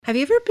Have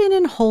you ever been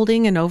in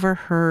holding and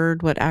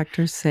overheard what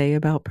actors say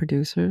about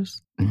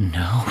producers?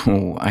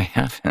 No, I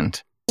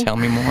haven't. Tell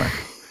me more.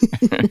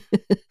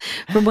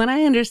 From what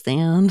I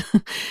understand,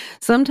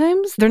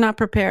 sometimes they're not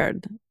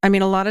prepared. I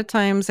mean, a lot of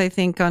times I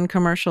think on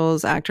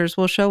commercials, actors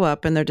will show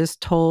up and they're just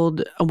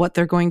told what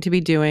they're going to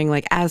be doing,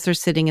 like as they're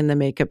sitting in the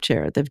makeup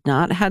chair. They've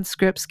not had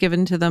scripts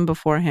given to them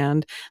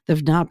beforehand.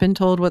 They've not been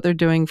told what they're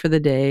doing for the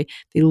day.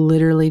 They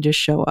literally just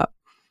show up.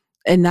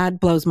 And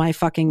that blows my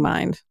fucking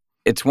mind.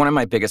 It's one of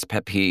my biggest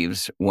pet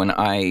peeves when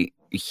I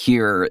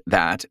hear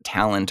that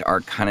talent are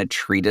kind of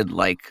treated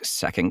like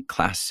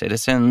second-class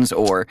citizens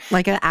or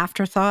like an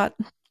afterthought.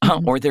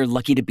 Or they're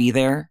lucky to be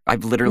there.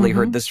 I've literally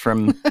heard this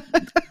from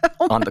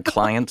on the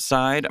client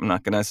side. I'm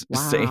not going to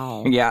say,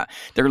 yeah,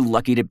 they're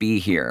lucky to be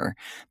here.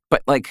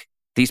 But like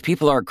these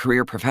people are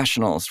career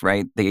professionals,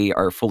 right? They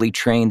are fully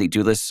trained. They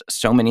do this.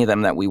 So many of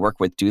them that we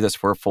work with do this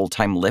for a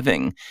full-time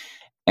living.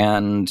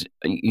 And,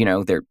 you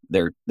know,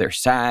 they're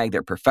SAG,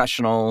 they're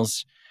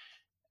professionals,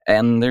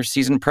 and they're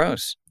seasoned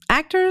pros.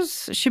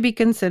 Actors should be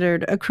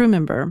considered a crew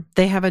member.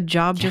 They have a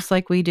job just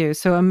like we do.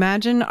 So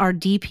imagine our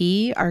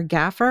DP, our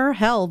gaffer,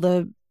 hell,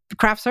 the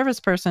craft service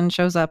person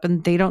shows up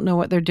and they don't know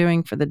what they're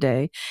doing for the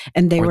day.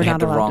 And they were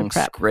not allowed to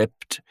prep.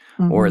 Script,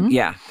 or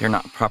they're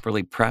not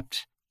properly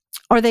prepped.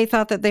 Or they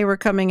thought that they were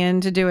coming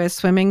in to do a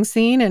swimming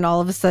scene and all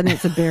of a sudden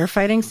it's a bear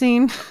fighting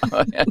scene.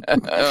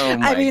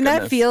 I mean,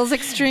 that feels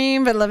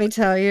extreme, but let me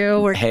tell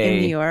you, we're in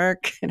New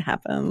York. It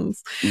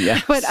happens.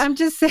 Yes. But I'm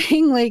just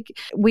saying, like,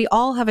 we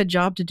all have a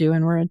job to do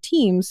and we're a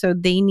team. So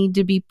they need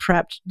to be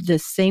prepped the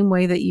same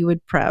way that you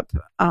would prep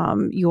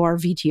your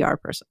VTR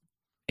person.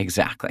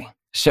 Exactly.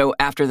 So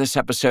after this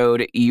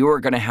episode,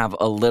 you're going to have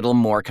a little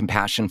more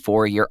compassion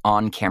for your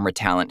on-camera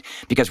talent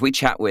because we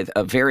chat with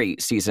a very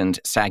seasoned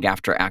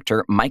SAG-AFTRA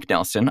actor, Mike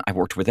Nelson. I've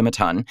worked with him a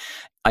ton.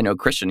 I know,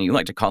 Christian, you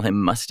like to call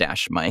him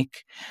Mustache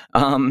Mike.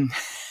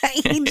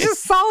 He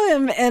just saw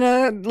him in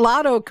a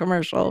Lotto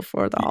commercial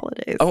for the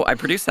holidays. Oh, I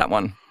produced that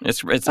one.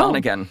 It's on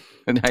again.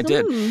 I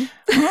did.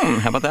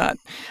 How about that?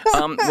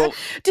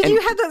 Did you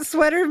have that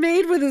sweater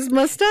made with his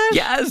mustache?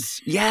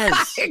 Yes.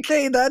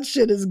 Okay, that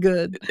shit is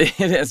good.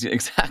 It is,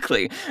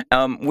 exactly.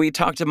 We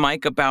talked to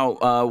Mike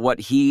about what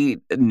he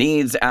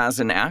needs as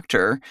an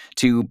actor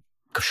to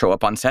show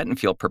up on set and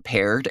feel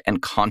prepared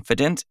and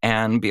confident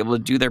and be able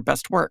to do their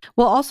best work.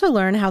 We'll also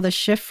learn how the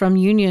shift from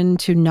union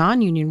to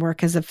non-union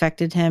work has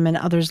affected him and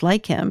others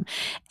like him.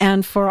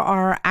 And for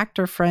our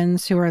actor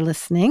friends who are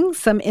listening,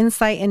 some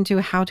insight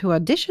into how to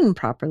audition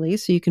properly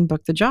so you can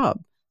book the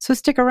job. So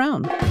stick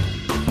around.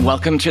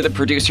 Welcome to the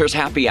Producers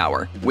Happy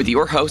Hour with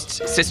your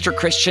hosts, Sister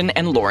Christian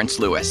and Lawrence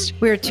Lewis.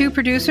 We're two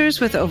producers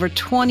with over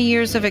 20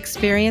 years of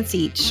experience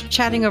each,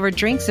 chatting over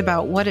drinks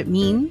about what it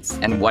means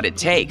and what it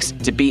takes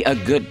to be a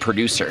good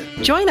producer.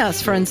 Join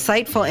us for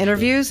insightful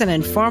interviews and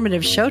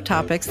informative show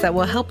topics that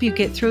will help you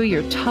get through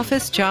your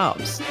toughest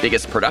jobs,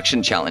 biggest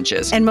production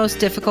challenges, and most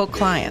difficult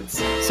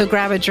clients. So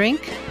grab a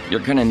drink.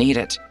 You're going to need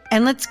it.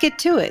 And let's get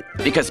to it.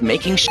 Because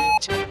making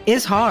shit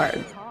is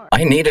hard.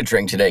 I need a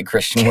drink today,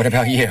 Christian. What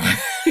about you?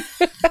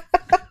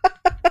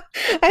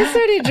 I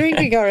started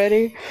drinking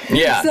already.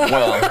 Yeah,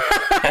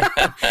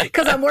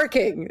 because I'm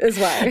working is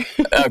why.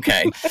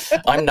 Okay.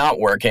 I'm not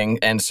working,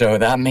 and so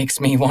that makes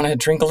me want to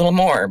drink a little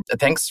more.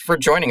 Thanks for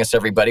joining us,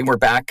 everybody. We're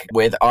back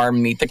with our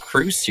Meet the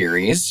Crew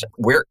series.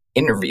 We're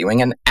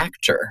interviewing an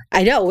actor.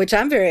 I know, which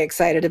I'm very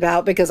excited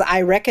about because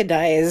I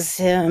recognize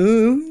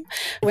him.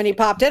 When he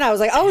popped in, I was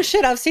like, oh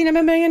shit, I've seen him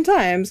a million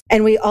times.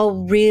 And we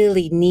all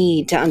really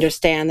need to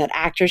understand that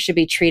actors should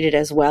be treated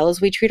as well as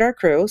we treat our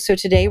crew. So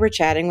today we're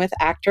chatting with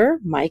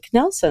actor Mike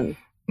Nelson.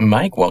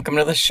 Mike, welcome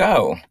to the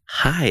show.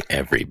 Hi,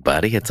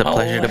 everybody. It's a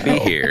pleasure to be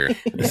here.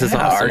 This is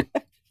awesome.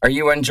 Are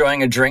you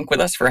enjoying a drink with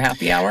us for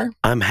happy hour?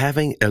 I'm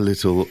having a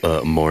little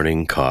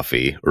morning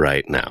coffee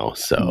right now,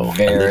 so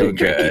very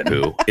good.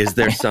 Poo. Is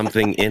there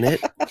something in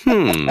it?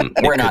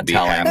 We're not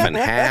telling. Half and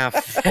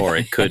half, or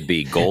it could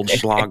be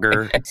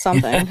Goldschlager.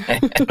 Something.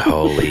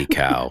 Holy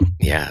cow!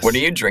 Yes. What are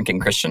you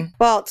drinking, Christian?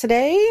 Well,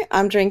 today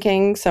I'm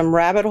drinking some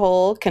Rabbit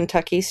Hole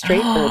Kentucky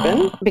Straight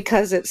Bourbon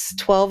because it's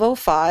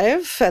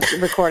 12:05 at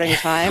recording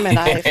time, and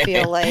I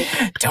feel like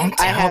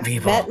I have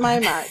met my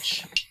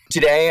match.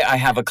 Today, I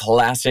have a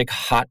classic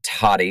hot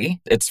toddy.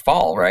 It's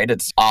fall, right?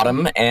 It's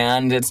autumn,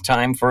 and it's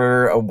time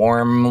for a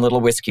warm little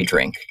whiskey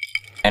drink.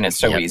 And it's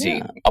so easy.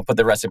 Yeah. I'll put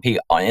the recipe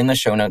in the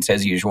show notes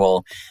as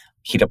usual.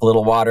 Heat up a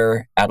little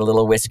water, add a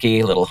little whiskey,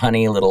 a little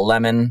honey, a little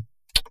lemon.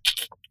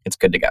 It's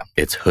good to go.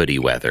 It's hoodie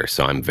weather,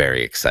 so I'm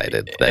very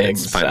excited that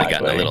it's finally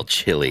gotten a little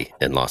chilly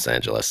in Los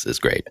Angeles. It's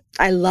great.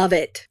 I love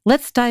it.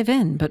 Let's dive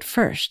in. But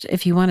first,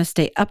 if you want to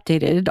stay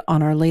updated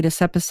on our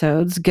latest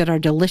episodes, get our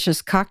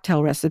delicious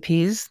cocktail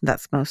recipes.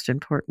 That's most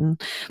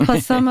important.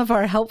 Plus some of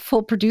our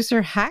helpful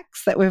producer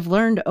hacks that we've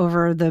learned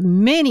over the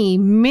many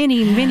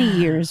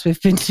years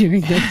we've been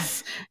doing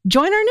this.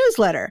 Join our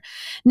newsletter.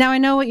 Now, I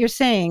know what you're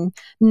saying.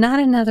 Not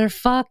another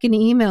fucking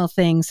email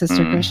thing,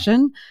 Sister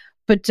Christian.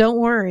 But don't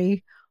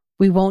worry.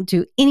 We won't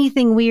do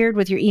anything weird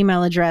with your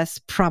email address,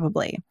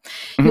 probably.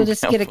 You'll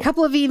just get a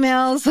couple of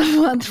emails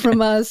a month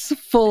from us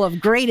full of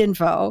great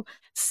info.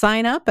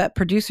 Sign up at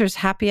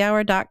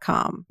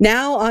producershappyhour.com.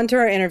 Now on to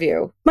our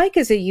interview. Mike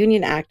is a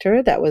union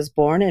actor that was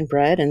born and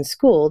bred and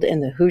schooled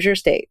in the Hoosier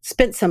State.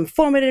 Spent some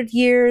formative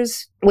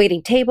years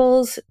waiting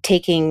tables,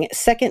 taking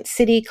Second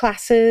City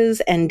classes,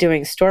 and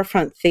doing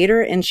storefront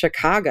theater in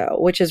Chicago,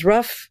 which is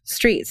rough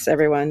streets,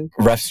 everyone.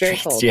 Rough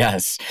streets,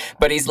 yes.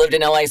 But he's lived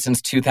in LA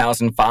since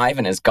 2005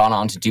 and has gone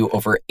on to do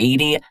over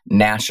 80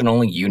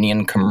 national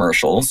union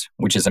commercials,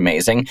 which is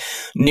amazing.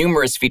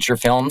 Numerous feature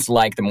films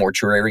like The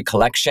Mortuary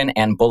Collection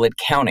and Bullitt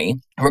County,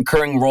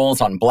 recurring roles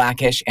on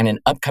Blackish, and an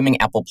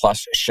upcoming Apple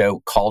Plus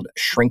show called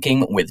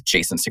Shrinking with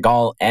Jason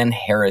Segel and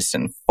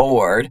Harrison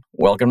Ford.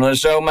 Welcome to the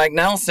show, Mike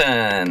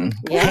Nelson.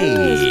 Yes,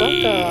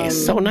 hey, welcome.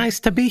 So nice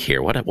to be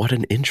here. What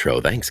an intro.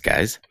 Thanks,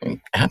 guys.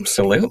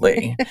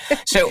 Absolutely.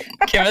 So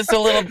give us a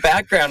little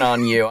background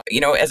on you. You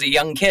know, as a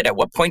young kid, at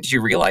what point did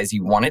you realize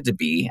you wanted to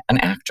be an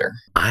actor?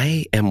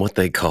 I am what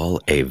they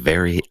call a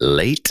very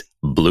late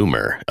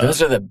bloomer. Those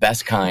are the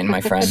best kind,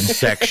 my friend.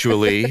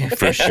 Sexually,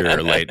 for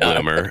sure, late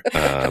bloomer.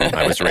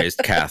 I was raised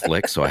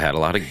Catholic, so I had a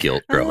lot of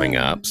guilt growing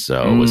up.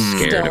 So I was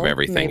scared of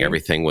everything. Maybe.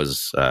 Everything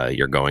was,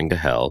 you're going to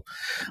hell.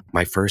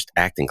 My first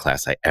acting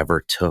class I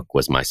ever took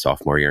was my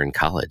sophomore year in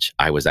college.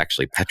 I was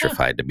actually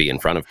petrified to be in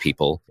front of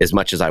people. As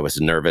much as I was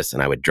nervous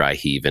and I would dry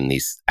heave in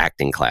these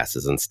acting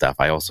classes and stuff,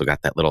 I also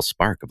got that little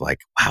spark of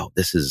like, wow,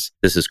 this is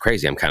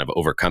crazy. I'm kind of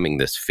overcoming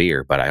this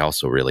fear, but I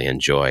also really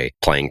enjoy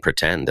playing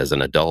pretend as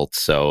an adult.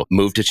 So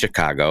moved to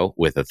Chicago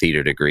with a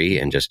theater degree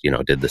and just,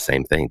 did the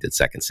same thing. Did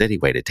Second City,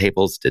 waited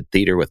tables, did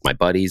theater with my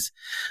buddies.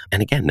 And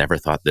again, never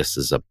thought this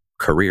is a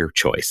career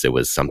choice. It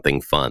was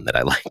something fun that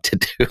I liked to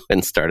do,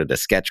 and started a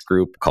sketch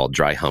group called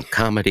Dry Hump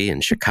Comedy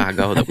in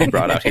Chicago that we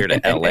brought out here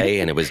to LA.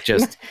 And it was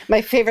just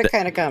my favorite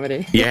kind of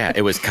comedy. Yeah,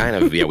 it was kind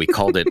of, we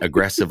called it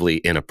aggressively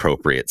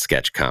inappropriate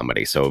sketch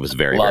comedy. So it was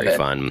very, very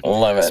fun.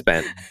 Love it.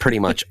 Spent pretty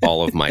much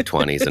all of my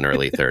 20s and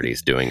early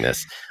 30s doing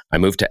this. I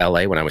moved to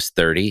LA when I was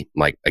 30.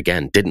 Like,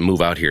 again, didn't move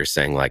out here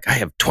saying like, I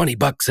have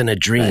 $20 in a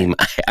dream.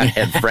 I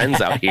had friends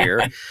out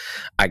here.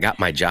 I got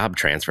my job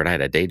transferred. I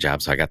had a day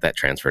job, so I got that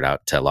transferred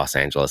out to Los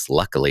Angeles.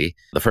 Luckily,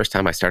 the first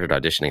time I started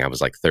auditioning, I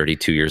was like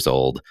 32 years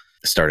old.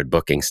 Started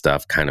booking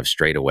stuff kind of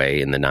straight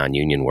away in the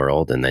non-union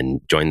world, and then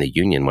joined the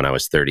union when I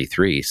was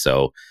 33.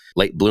 So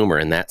late bloomer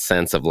in that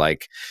sense of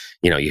like,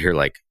 you hear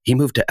like, he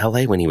moved to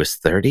LA when he was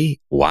 30?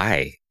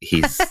 Why?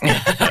 He's a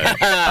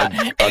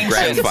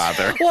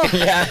grandfather.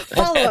 Well,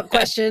 follow-up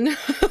question.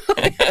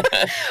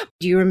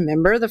 Do you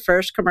remember the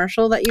first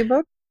commercial that you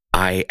booked?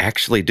 I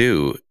actually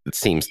do. It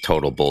seems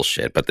total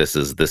bullshit, but this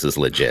is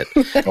legit.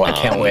 Well, I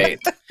can't wait.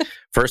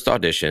 First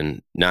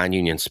audition,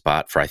 non-union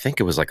spot for, I think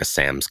it was like a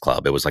Sam's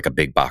Club. It was like a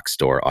big box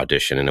store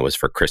audition, and it was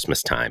for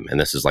Christmas time. And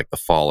this is like the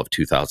fall of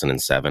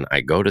 2007.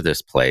 I go to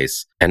this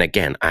place, and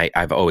again,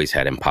 I've always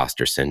had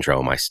imposter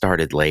syndrome. I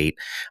started late.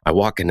 I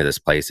walk into this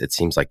place. It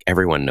seems like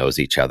everyone knows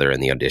each other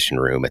in the audition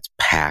room. It's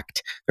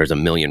packed. There's a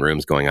million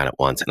rooms going on at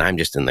once. And I'm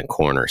just in the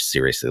corner,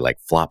 seriously, like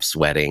flop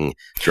sweating,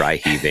 dry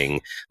heaving,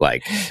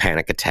 like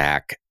panic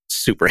attack,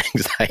 super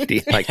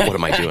anxiety. Like, what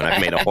am I doing? I've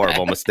made a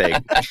horrible mistake.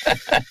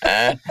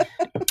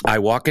 I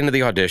walk into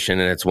the audition,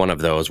 and it's one of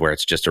those where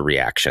it's just a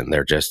reaction.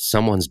 They're just,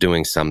 someone's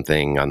doing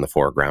something on the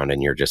foreground,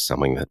 and you're just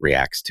someone that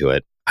reacts to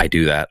it. I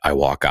do that. I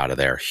walk out of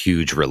there,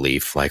 huge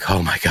relief, like,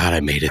 oh my God,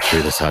 I made it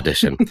through this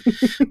audition.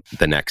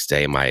 The next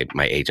day, my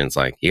agent's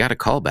like, you got a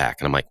call back.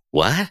 And I'm like,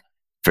 what?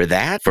 For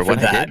that? For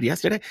what I did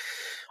yesterday?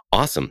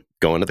 Awesome.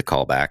 Go into the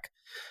callback.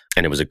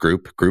 And it was a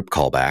group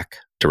callback.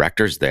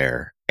 Director's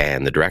there.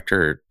 And the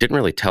director didn't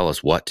really tell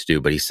us what to do,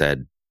 but he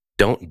said,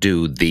 don't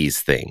do these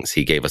things.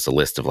 He gave us a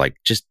list of like,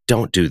 just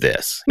don't do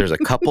this. There's a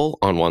couple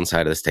on one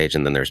side of the stage,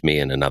 and then there's me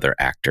and another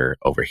actor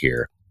over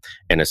here.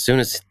 And as soon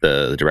as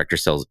the director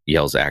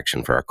yells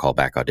action for our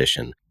callback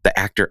audition, the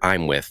actor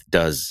I'm with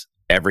does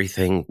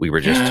everything we were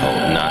just told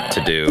not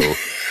to do.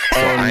 So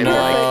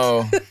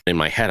I'm like, in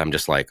my head, I'm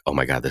just like, oh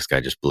my God, this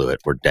guy just blew it.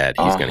 We're dead.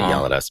 He's going to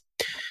yell at us.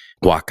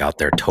 Walk out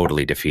there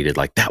totally defeated,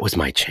 like, that was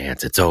my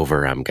chance. It's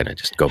over. I'm going to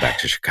just go back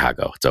to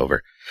Chicago. It's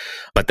over.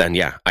 But then,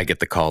 I get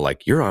the call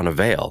like, you're on a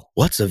veil.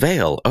 What's a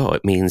veil? Oh,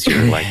 it means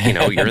you're like,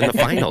 you're in the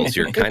finals.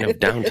 You're kind of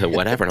down to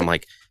whatever. And I'm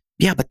like,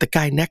 yeah, but the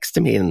guy next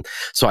to me. And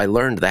so I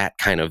learned that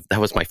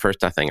was my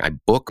first thing. I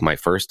book my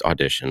first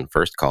audition,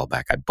 first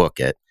callback. I book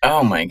it.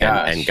 Oh my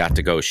gosh. And got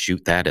to go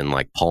shoot that in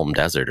like Palm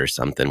Desert or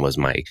something. Was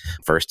my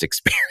first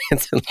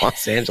experience in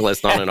Los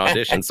Angeles on an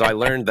audition. So I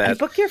learned that. You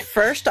book your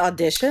first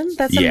audition?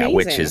 That's amazing. Yeah,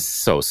 which is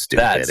so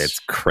stupid. It's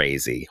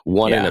crazy.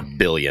 One in a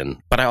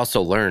billion. But I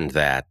also learned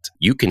that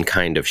you can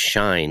kind of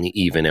shine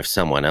even if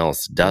someone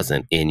else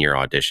doesn't in your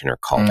audition or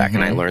callback. Mm-hmm.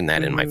 And I learned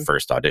that in my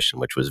first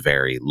audition, which was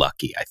very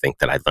lucky. I think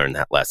that I learned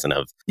that lesson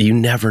of you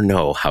never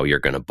know how you're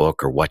going to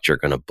book or what you're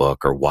going to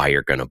book or why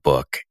you're going to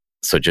book.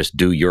 So just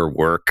do your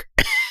work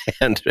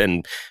and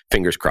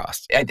fingers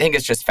crossed. I think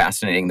it's just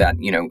fascinating that,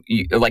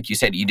 like you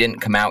said, you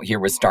didn't come out here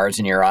with stars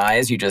in your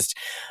eyes. You just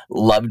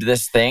loved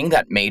this thing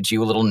that made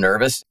you a little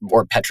nervous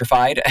or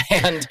petrified.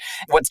 And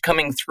what's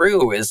coming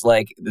through is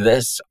like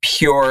this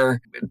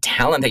pure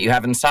talent that you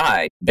have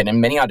inside. Been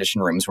in many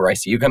audition rooms where I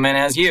see you come in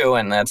as you,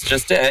 and that's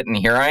just it. And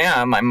here I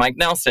am. I'm Mike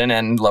Nelson,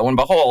 and lo and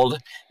behold,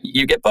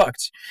 you get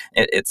booked.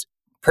 It's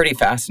pretty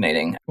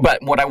fascinating.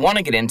 But what I want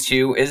to get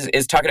into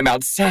is talking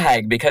about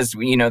SAG, because,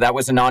 you know, that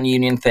was a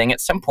non-union thing. At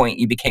some point,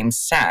 you became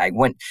SAG.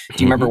 Do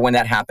you remember when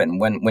that happened?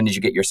 When did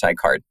you get your SAG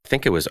card? I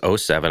think it was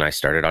 2007. I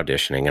started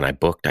auditioning, and I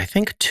booked, I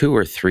think, 2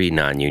 or 3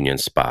 non-union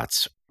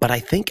spots. But I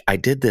think I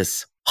did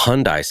this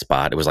Hyundai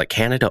spot. It was like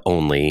Canada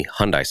only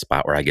Hyundai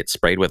spot where I get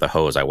sprayed with a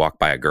hose. I walk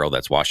by a girl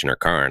that's washing her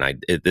car,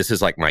 and this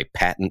is like my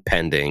patent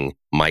pending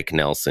Mike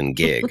Nelson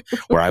gig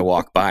where I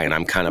walk by and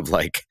I'm kind of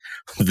like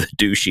the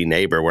douchey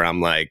neighbor where I'm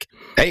like,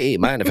 hey,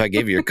 mind if I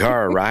give your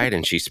car a ride?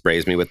 And she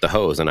sprays me with the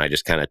hose, and I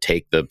just kind of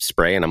take the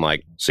spray and I'm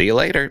like, see you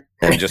later.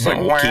 And just like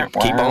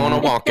keep on a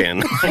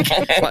walking.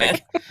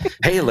 Like,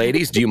 hey,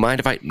 ladies, do you mind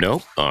if I?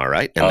 Nope. All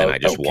right. And then I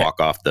just walk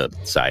off the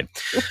side.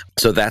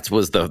 So that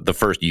was the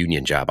first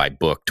union job I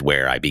booked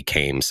where I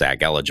became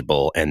SAG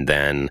eligible. And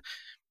then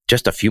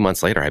just a few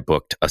months later, I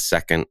booked a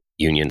second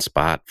union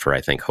spot for, I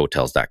think,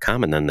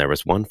 Hotels.com. And then there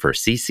was one for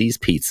CC's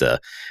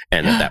Pizza.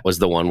 And that was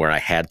the one where I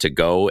had to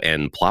go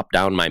and plop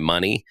down my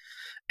money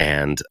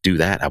and do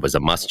that. I was a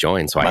must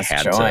join. So I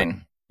had to,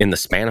 in the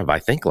span of, I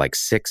think, like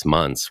 6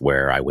 months,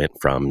 where I went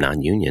from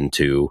non-union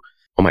to,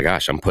 oh my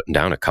gosh, I'm putting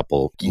down a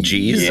couple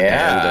G's.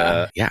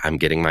 Yeah. And I'm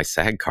getting my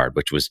SAG card,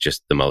 which was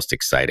just the most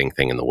exciting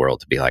thing in the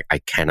world to be like, I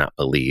cannot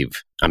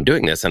believe I'm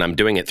doing this. And I'm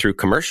doing it through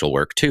commercial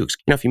work too. You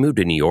know, if you move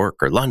to New York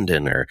or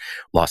London or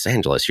Los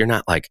Angeles, you're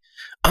not like,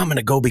 I'm going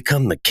to go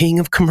become the king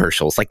of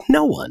commercials. Like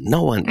no one.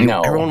 No.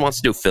 Everyone wants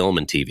to do film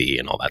and TV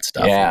and all that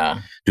stuff.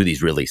 Yeah. Do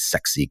these really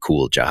sexy,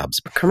 cool jobs.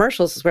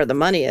 Commercials is where the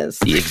money is.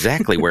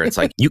 Exactly. Where it's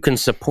like you can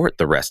support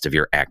the rest of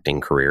your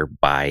acting career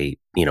by,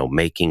 you know,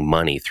 making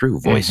money through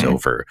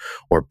voiceover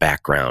or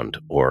background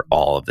or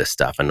all of this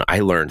stuff. And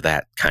I learned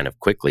that kind of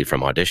quickly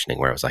from auditioning,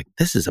 where I was like,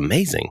 this is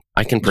amazing.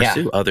 I can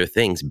pursue other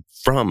things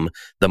from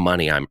the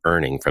money I'm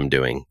earning from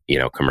doing, you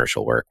know,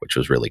 commercial work, which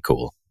was really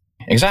cool.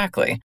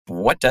 Exactly.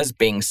 What does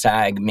being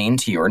SAG mean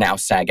to you, or now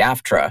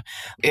SAG-AFTRA?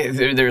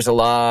 There's a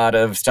lot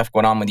of stuff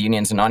going on with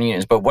unions and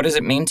non-unions, but what does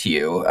it mean to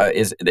you?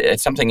 Is it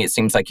something it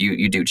seems like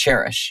you do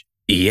cherish?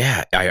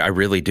 Yeah, I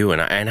really do.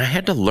 And I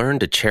had to learn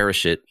to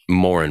cherish it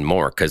more and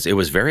more, because it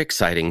was very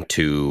exciting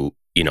to,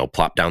 you know,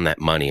 plop down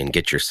that money and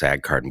get your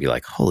SAG card and be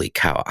like, holy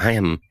cow, I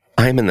am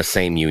in the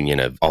same union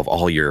of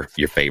all your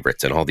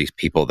favorites and all these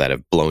people that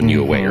have blown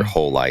you away your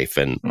whole life.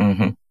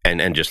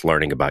 And just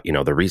learning about, you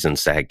know, the reason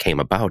SAG came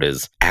about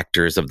is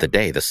actors of the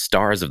day, the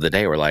stars of the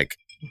day were like,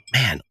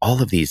 man,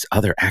 all of these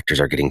other actors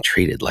are getting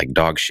treated like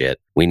dog shit.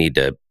 We need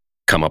to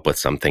come up with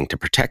something to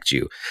protect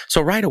you.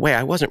 So right away,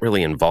 I wasn't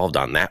really involved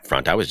on that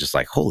front. I was just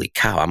like, holy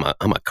cow,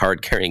 I'm a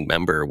card-carrying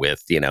member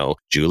with, you know,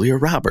 Julia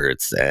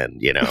Roberts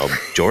and, you know,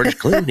 George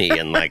Clooney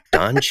and like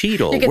Don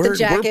Cheadle. We're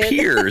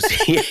peers.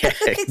 Yeah,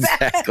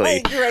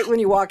 exactly. Right when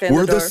you walk in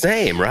we're the door. The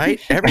same,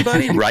 right?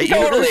 Everybody, right?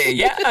 Totally.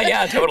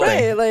 Yeah, totally.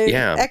 Right, like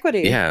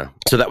equity. Yeah.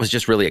 So that was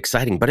just really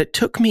exciting. But it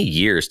took me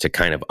years to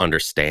kind of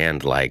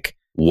understand like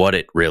what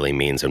it really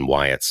means and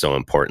why it's so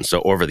important.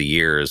 So over the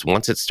years,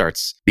 once it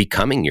starts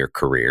becoming your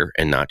career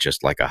and not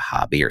just like a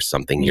hobby or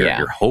something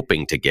you're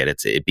hoping to get,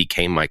 it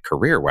became my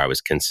career, where I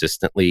was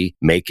consistently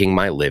making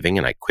my living,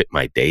 and I quit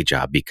my day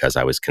job because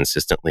I was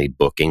consistently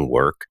booking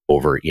work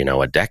over, you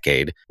know, a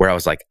decade, where I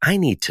was like, I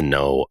need to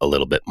know a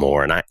little bit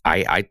more. And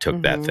I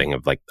took that thing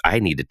of like, I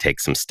need to take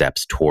some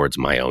steps towards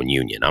my own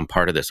union. I'm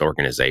part of this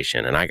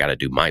organization and I got to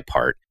do my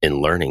part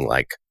in learning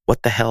like,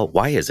 what the hell?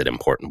 Why is it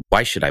important?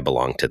 Why should I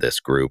belong to this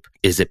group?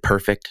 Is it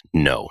perfect?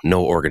 No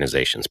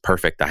organization's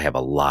perfect. I have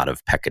a lot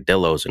of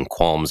peccadillos and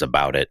qualms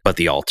about it. But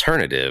the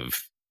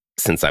alternative,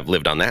 since I've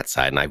lived on that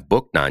side and I've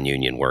booked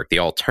non-union work, the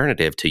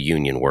alternative to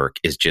union work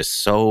is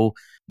just so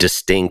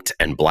distinct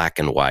and black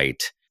and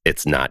white.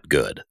 It's not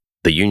good.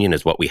 The union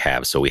is what we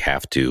have, so we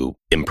have to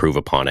improve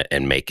upon it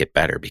and make it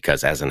better,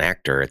 because as an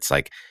actor, it's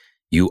like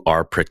you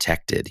are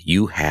protected.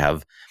 You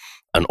have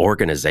an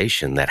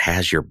organization that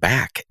has your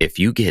back. If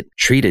you get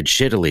treated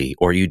shittily,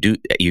 or you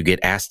get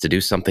asked to do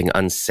something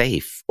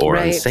unsafe or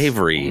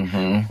unsavory,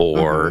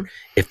 or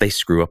if they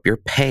screw up your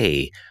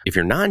pay, if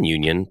you're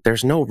non-union,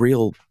 there's no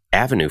real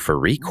avenue for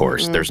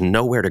recourse. There's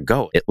nowhere to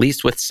go. At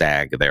least with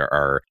SAG, there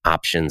are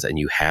options, and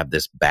you have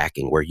this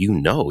backing where you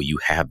know you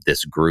have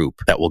this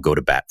group that will go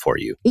to bat for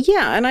you.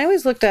 Yeah, and I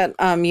always looked at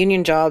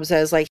union jobs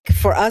as like,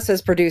 for us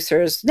as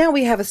producers, now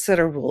we have a set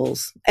of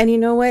rules. And you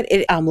know what?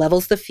 It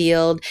levels the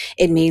field.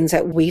 It means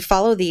that we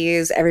follow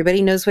these.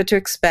 Everybody knows what to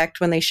expect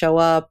when they show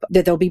up,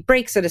 that there'll be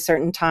breaks at a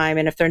certain time.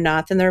 And if they're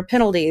not, then there are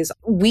penalties.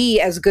 We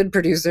as good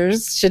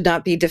producers should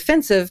not be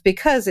defensive,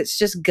 because it's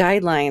just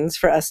guidelines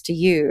for us to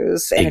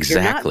use. And if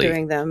you're not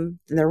doing them,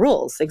 then they're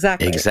rules.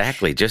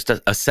 Exactly. Just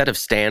a set of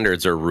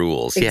standards or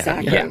rules.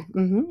 Exactly. Yeah.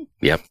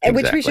 Yep. And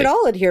which we should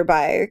all adhere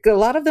by. A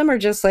lot of them are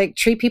just like,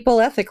 treat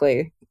people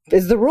ethically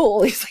is the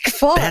rule. It's like,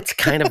 fuck. That's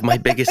kind of my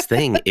biggest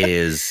thing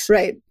is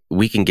right.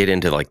 we can get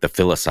into like the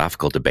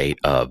philosophical debate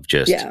of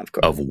just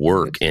of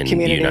work in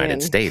the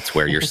United States,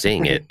 where you're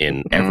seeing it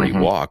in every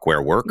walk,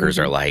 where workers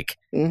are like,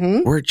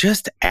 we're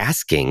just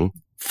asking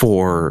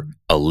for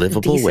a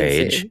livable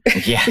wage,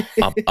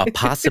 a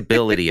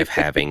possibility of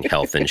having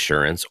health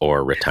insurance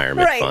or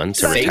retirement funds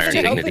to retire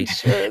dignity,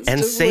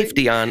 and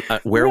safety on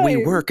where we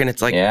work. And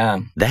it's like,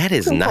 that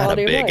is not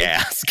a big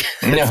ask.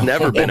 It's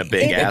never been a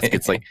big ask.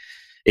 It's like,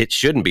 it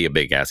shouldn't be a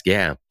big ask.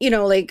 Yeah.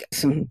 Like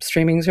some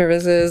streaming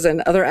services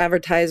and other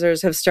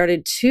advertisers have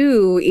started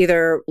to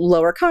either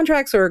lower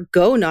contracts or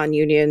go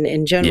non-union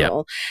in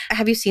general. Yep.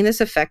 Have you seen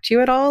this affect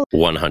you at all?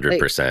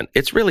 100%.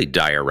 It's really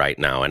dire right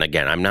now. And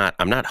again, I'm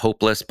not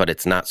hopeless, but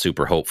it's not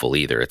super hopeful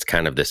either. It's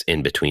kind of this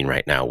in between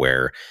right now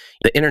where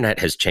the internet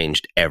has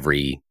changed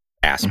every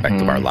aspect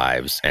of our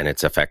lives, and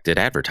it's affected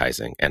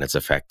advertising, and it's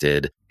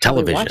affected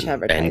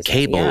television and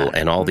cable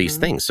and all these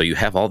things. So you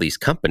have all these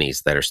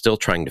companies that are still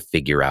trying to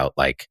figure out,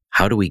 like,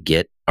 how do we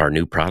get our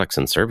new products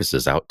and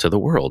services out to the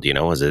world?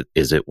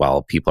 Is it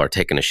while people are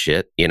taking a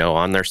shit,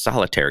 on their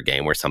solitaire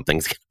game where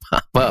something's going to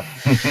pop up?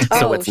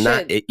 So it's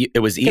not,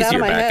 it was easier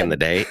back in the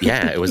day.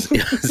 Yeah, it was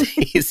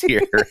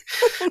easier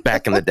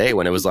back in the day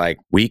when it was like,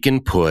 we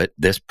can put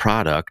this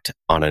product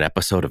on an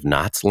episode of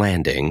Knots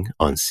Landing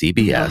on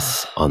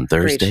CBS on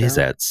Thursdays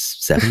at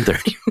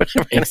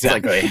 7:30.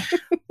 Exactly.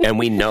 And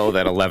we know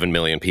that 11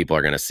 million people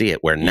are going to see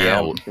it, where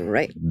now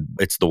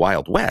it's the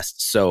Wild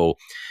West. So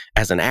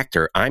as an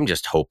actor, I'm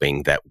just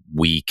hoping that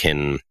we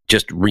can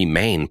just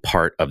remain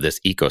part of this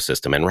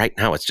ecosystem. And right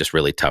now, it's just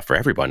really tough for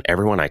everyone.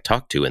 Everyone I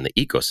talk to in the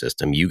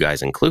ecosystem, you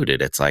guys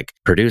included, it's like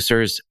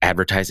producers,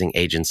 advertising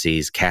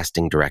agencies,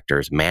 casting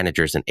directors,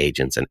 managers and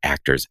agents and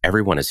actors.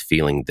 Everyone is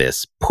feeling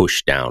this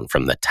push down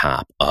from the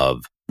top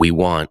of, we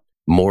want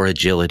more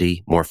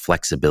agility, more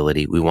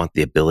flexibility. We want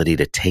the ability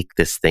to take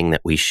this thing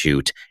that we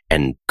shoot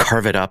and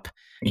carve it up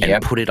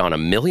and put it on a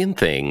million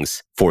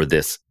things for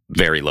this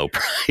very low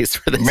price,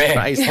 for this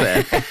price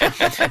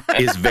that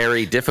is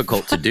very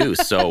difficult to do.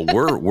 So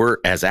we're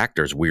as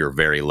actors, we are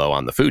very low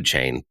on the food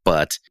chain.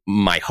 But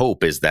my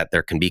hope is that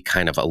there can be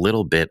kind of a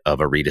little bit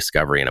of a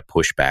rediscovery and a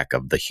pushback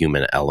of the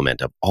human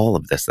element of all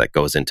of this that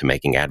goes into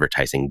making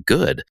advertising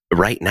good.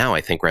 Right now,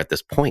 I think we're at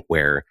this point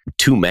where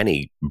too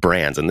many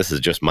brands, and this is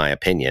just my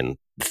opinion,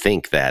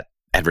 think that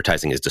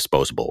advertising is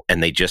disposable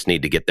and they just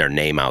need to get their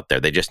name out there.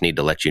 They just need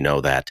to let you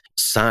know that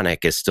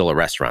Sonic is still a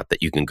restaurant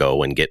that you can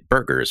go and get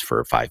burgers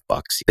for $5.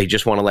 They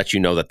just want to let you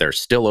know that they're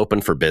still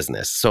open for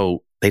business.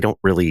 So they don't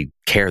really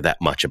care that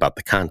much about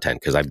the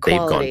content because they've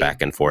gone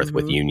back and forth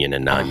with union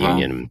and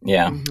non-union.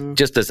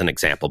 Just as an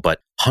example,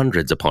 but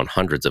hundreds upon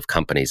hundreds of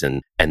companies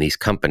and these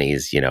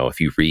companies, if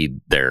you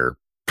read their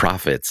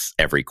profits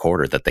every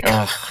quarter that they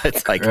got.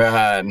 It's like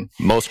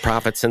most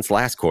profits since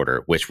last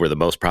quarter, which were the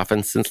most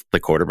profits since the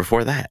quarter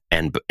before that.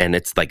 And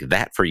it's like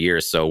that for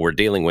years. So we're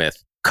dealing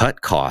with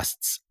cut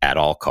costs at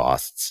all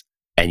costs.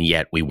 And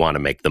yet we want to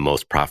make the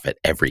most profit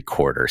every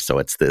quarter. So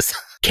it's this,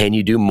 can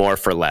you do more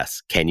for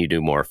less? Can you do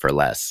more for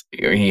less?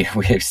 We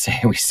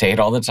say it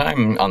all the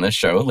time on this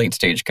show, Late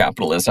Stage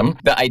Capitalism.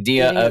 The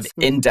idea of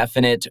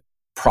indefinite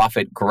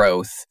profit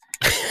growth.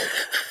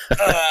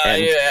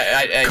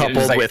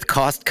 Coupled with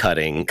cost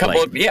cutting.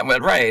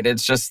 Right.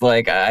 It's just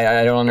like,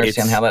 I don't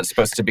understand how that's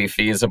supposed to be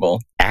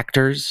feasible.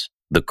 Actors,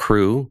 the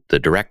crew, the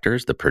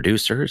directors, the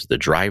producers, the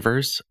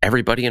drivers,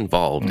 everybody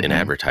involved in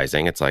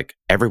advertising. It's like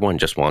everyone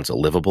just wants a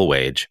livable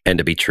wage and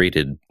to be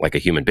treated like a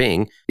human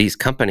being. These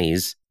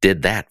companies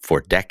did that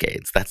for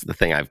decades. That's the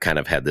thing. I've kind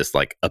of had this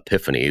like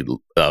epiphany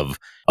of,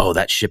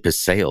 that ship has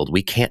sailed.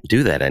 We can't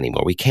do that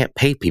anymore. We can't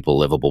pay people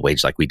livable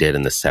wage like we did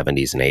in the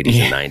 70s and 80s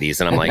and 90s.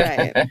 And I'm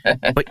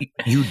like, but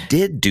you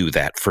did do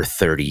that for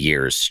 30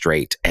 years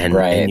straight.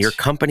 And your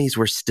companies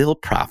were still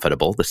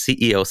profitable. The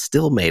CEO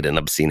still made an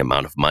obscene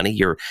amount of money.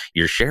 Your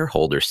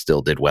shareholders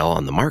still did well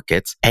on the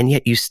markets. And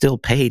yet you still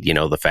paid,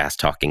 the fast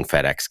talking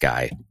FedEx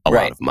guy a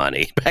lot of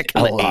money back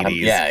in the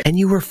 80s. And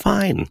you were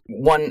fine.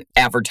 One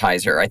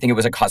advertiser, I think it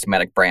was a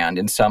cosmetic brand,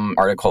 in some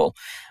article,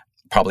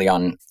 probably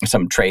on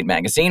some trade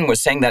magazine,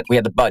 was saying that we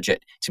had the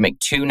budget to make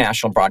 2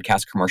 national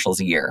broadcast commercials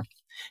a year.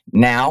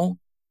 Now,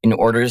 in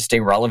order to stay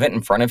relevant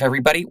in front of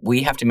everybody,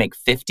 we have to make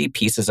 50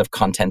 pieces of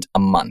content a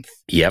month.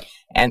 Yep.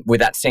 And with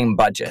that same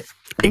budget.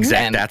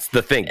 Exactly. That's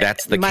the thing.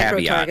 That's the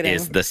caveat,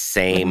 is the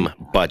same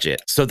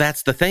budget. So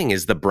that's the thing,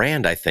 is the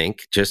brand, I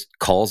think, just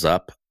calls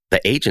up the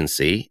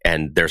agency,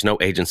 and there's no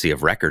agency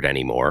of record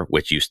anymore,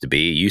 which used to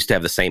be. You used to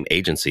have the same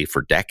agency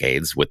for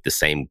decades with the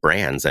same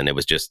brands, and it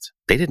was just,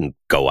 they didn't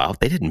go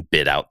out, they didn't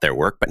bid out their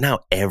work, but now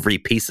every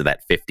piece of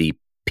that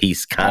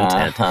 50-piece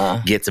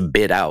content gets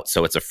bid out.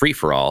 So it's a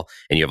free-for-all,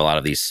 and you have a lot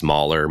of these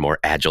smaller, more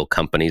agile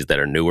companies that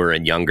are newer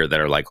and younger that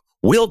are like,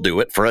 we'll do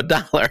it for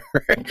 $1.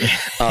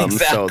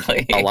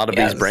 Exactly. So a lot of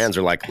these brands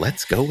are like,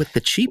 let's go with the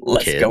cheap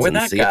kids and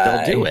see if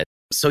they'll do it.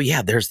 So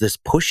yeah, there's this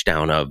push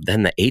down of,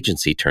 then the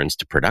agency turns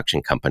to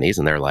production companies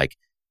and they're like,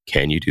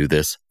 can you do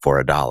this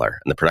for $1? And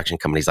the production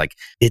company's like,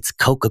 it's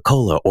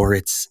Coca-Cola or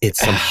it's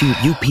some huge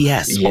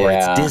UPS or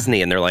it's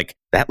Disney. And they're like,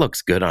 that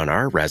looks good on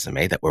our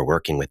resume that we're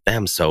working with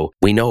them. So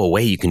we know a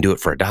way you can do it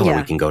for $1. Yeah.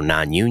 We can go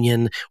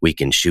non-union. We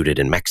can shoot it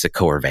in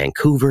Mexico or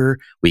Vancouver.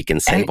 We can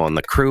save on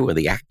the crew and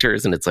the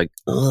actors. And it's like,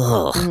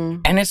 ugh.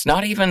 Mm-hmm. And it's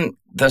not even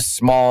the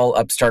small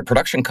upstart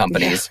production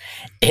companies.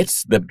 Yeah.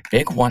 It's the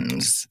big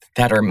ones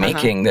that are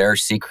making their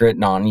secret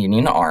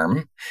non-union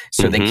arm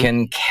so they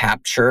can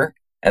capture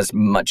as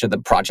much of the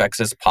projects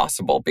as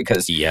possible,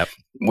 because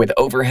with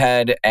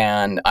overhead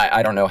and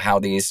I don't know how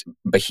these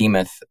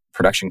behemoth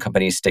production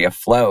companies stay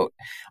afloat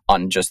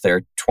on just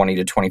their 20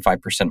 to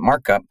 25%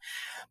 markup.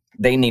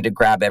 They need to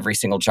grab every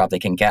single job they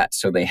can get.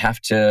 So they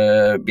have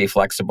to be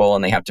flexible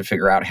and they have to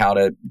figure out how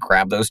to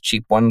grab those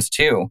cheap ones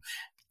too.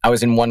 I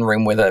was in one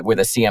room with a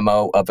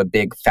CMO of a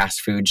big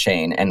fast food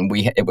chain, and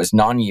it was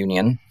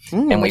non-union,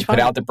 and we put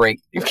out the break.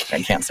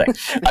 I can't say.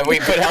 We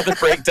put out the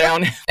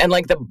breakdown, and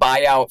like the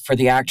buyout for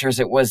the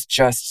actors, it was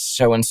just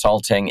so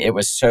insulting. It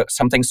was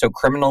something so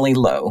criminally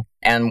low.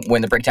 And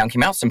when the breakdown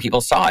came out, some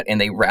people saw it,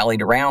 and they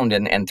rallied around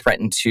and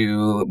threatened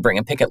to bring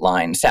a picket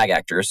line. SAG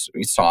actors,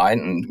 we saw it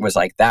and was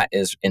like, that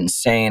is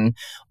insane.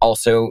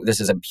 Also, this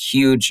is a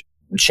huge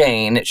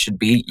chain. It should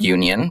be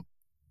union,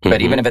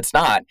 but even if it's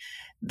not,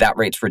 that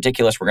rate's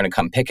ridiculous. We're going to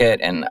come picket.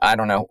 And I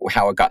don't know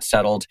how it got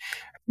settled,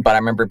 but I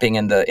remember being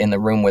in the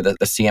room with the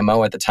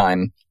CMO at the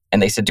time,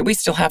 and they said, do we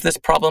still have this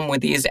problem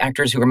with these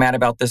actors who are mad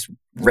about this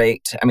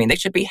rate? I mean, they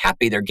should be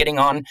happy. They're getting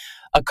on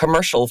a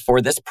commercial for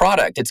this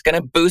product. It's going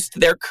to boost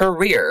their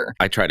career.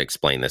 I try to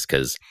explain this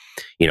because,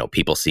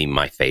 people see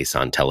my face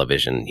on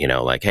television,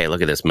 like, hey,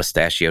 look at this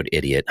mustachioed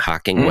idiot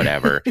hawking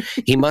whatever.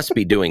 He must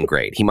be doing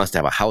great. He must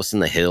have a house in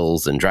the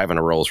hills and driving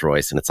a Rolls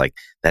Royce. And it's like,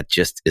 that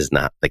just is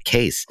not the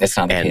case. It's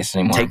not the case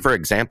anymore. Take, for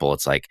example,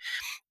 it's like,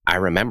 I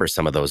remember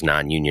some of those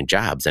non-union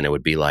jobs, and it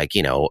would be like, a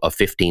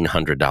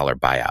 $1,500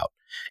 buyout.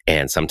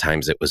 And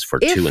sometimes it was for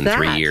 2 and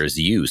 3 years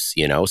use,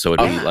 so it'd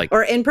be like...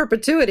 Or in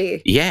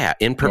perpetuity. Yeah,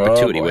 in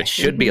perpetuity, which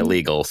should be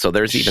illegal. So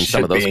there's even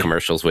some of those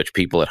commercials which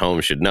people at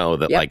home should know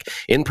that like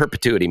in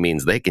perpetuity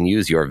means they can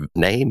use your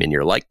name and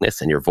your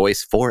likeness and your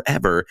voice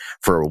forever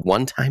for a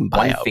one-time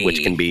buyout,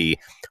 which can be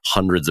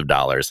hundreds of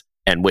dollars.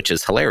 And which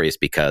is hilarious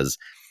because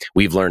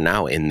we've learned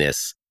now in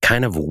this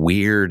kind of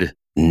weird...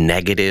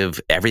 negative,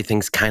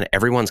 everyone's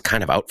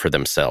kind of out for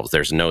themselves.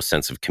 There's no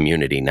sense of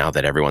community now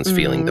that everyone's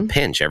feeling the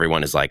pinch.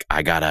 Everyone is like,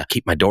 I gotta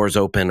keep my doors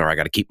open, or I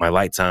gotta keep my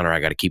lights on, or I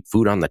gotta keep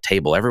food on the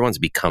table. Everyone's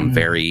become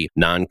very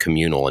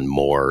non-communal and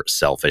more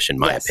selfish, in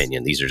my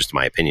opinion. These are just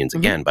my opinions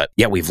again, but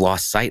we've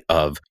lost sight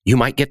of, you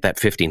might get that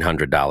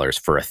 $1,500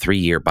 for a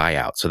 3-year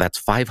buyout. So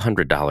that's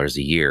 $500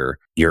 a year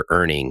you're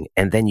earning,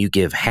 and then you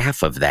give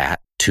half of that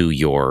to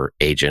your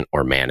agent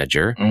or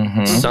manager,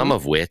 some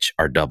of which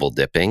are double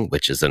dipping,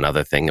 which is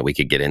another thing that we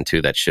could get into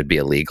that should be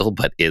illegal,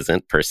 but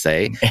isn't per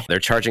se. They're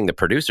charging the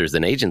producers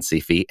an agency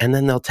fee, and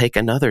then they'll take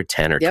another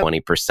 10 or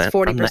 20%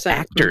 from the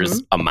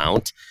actor's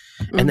amount.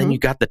 And then you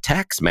got the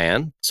tax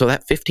man. So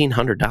that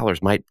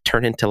 $1,500 might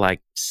turn into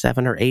like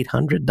 $700 or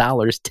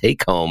 $800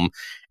 take home.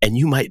 And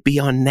you might be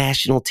on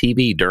national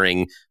TV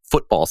during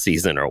football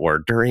season or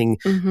during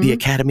the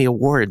Academy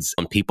Awards.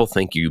 And people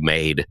think you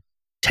made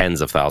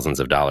tens of thousands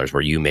of dollars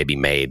where you maybe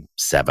made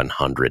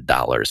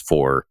 $700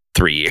 for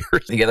 3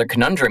 years. The other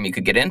conundrum you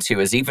could get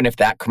into is even if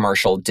that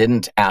commercial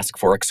didn't ask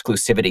for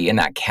exclusivity in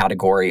that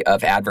category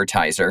of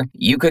advertiser,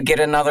 you could get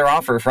another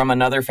offer from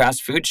another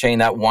fast food chain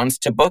that wants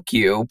to book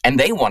you and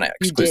they want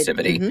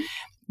exclusivity.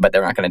 But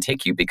they're not going to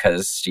take you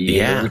because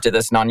you did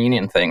this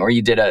non-union thing, or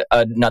you did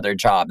another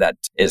job that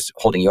is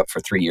holding you up for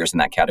 3 years in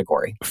that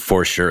category.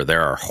 For sure.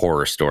 There are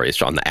horror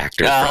stories on the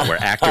actors front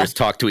where actors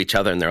talk to each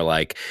other and they're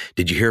like,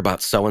 did you hear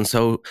about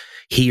so-and-so?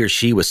 He or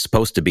she was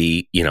supposed to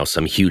be,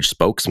 some huge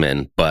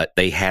spokesman, but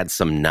they had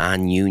some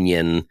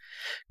non-union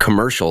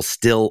commercials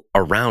still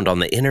around on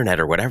the internet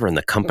or whatever, and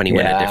the company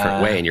went a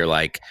different way. And you're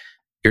like,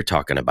 you're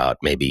talking about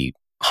maybe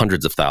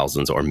hundreds of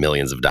thousands or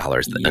millions of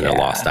dollars in a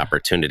lost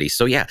opportunity.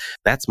 So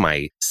that's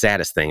my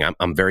saddest thing.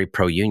 I'm very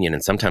pro-union,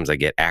 and sometimes I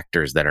get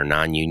actors that are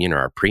non-union or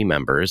are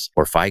pre-members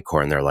or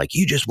FICOR, and they're like,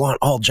 you just want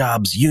all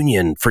jobs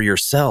union for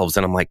yourselves.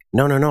 And I'm like,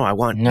 no, I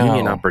want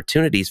union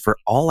opportunities for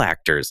all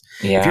actors.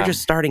 If you're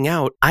just starting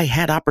out, I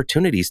had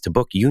opportunities to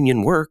book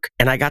union work,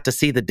 and I got to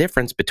see the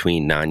difference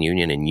between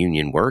non-union and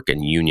union work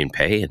and union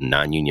pay and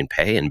non-union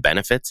pay and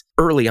benefits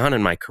early on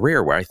in my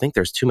career, where I think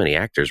there's too many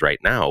actors right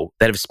now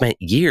that have spent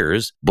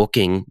years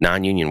booking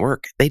non-union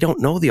work. They don't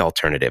know the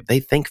alternative. They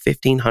think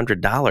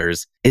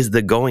 $1,500 is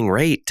the going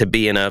rate to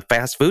be in a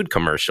fast food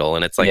commercial.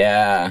 And it's like,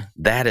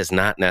 that is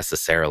not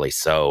necessarily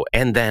so.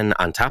 And then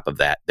on top of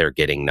that, they're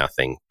getting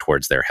nothing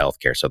towards their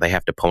healthcare. So they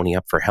have to pony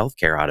up for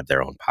healthcare out of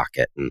their own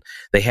pocket. And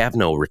they have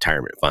no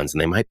retirement funds, and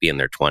they might be in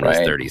their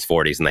 20s, 30s,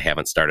 40s, and they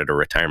haven't started a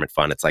retirement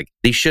fund. It's like,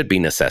 these should be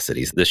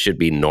necessities. This should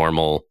be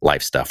normal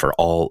life stuff for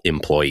all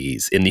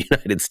employees in the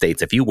United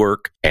States. If you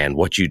work and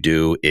what you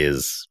do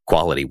is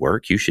quality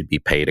work, you should be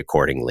paid accordingly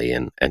accordingly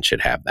and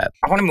should have that.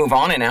 I want to move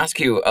on and ask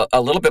you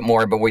a little bit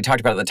more, but we talked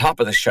about at the top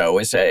of the show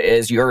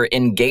is your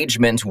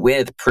engagement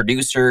with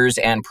producers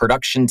and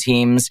production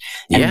teams.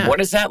 And what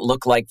does that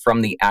look like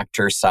from the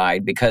actor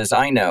side? Because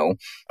I know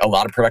a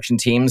lot of production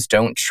teams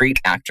don't treat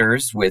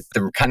actors with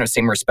the kind of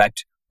same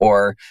respect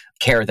or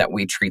care that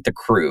we treat the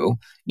crew.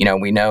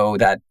 We know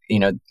that,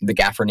 the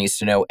gaffer needs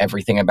to know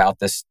everything about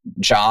this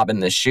job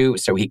and this shoot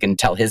so he can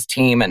tell his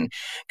team and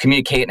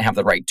communicate and have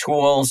the right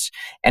tools.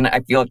 And I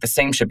feel like the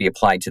same should be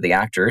applied to the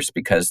actors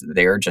because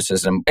they're just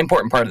as an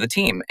important part of the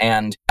team.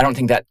 And I don't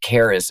think that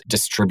care is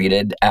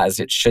distributed as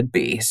it should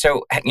be.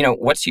 So,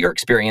 what's your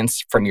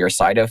experience from your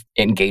side of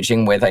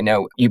engaging with, I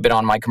know you've been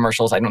on my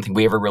commercials. I don't think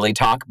we ever really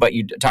talk, but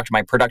you talk to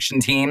my production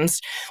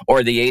teams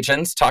or the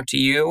agents talk to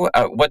you.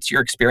 What's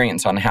your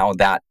experience on how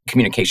that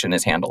communication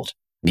is handled?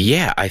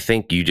 Yeah, I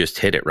think you just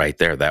hit it right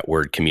there. That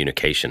word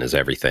communication is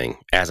everything.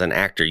 As an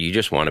actor, you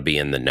just want to be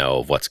in the know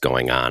of what's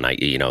going on.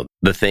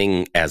 The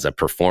thing as a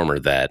performer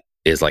that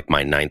is like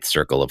my ninth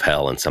circle of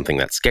hell and something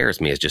that scares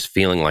me is just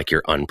feeling like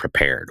you're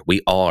unprepared. We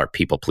all are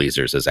people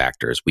pleasers as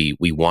actors. We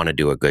want to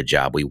do a good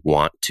job. We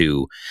want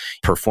to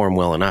perform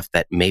well enough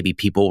that maybe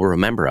people will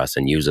remember us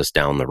and use us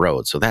down the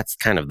road. So that's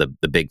kind of the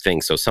big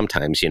thing. So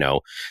sometimes,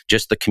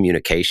 just the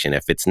communication,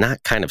 if it's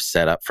not kind of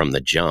set up from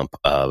the jump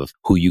of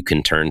who you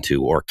can turn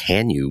to or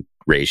can you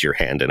raise your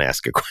hand and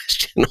ask a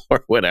question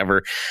or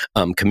whatever.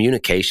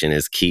 Communication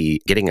is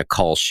key. Getting a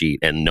call sheet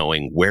and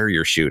knowing where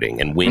you're shooting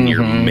and when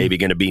you're maybe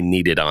going to be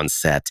needed on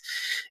set.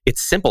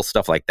 It's simple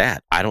stuff like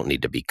that. I don't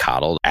need to be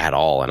coddled at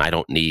all. And I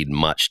don't need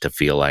much to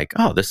feel like,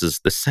 this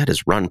set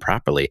is run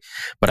properly.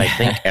 But I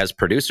think as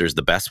producers,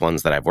 the best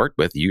ones that I've worked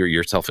with, you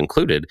yourself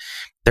included,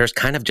 there's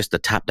kind of just a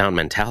top-down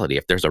mentality.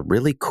 If there's a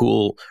really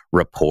cool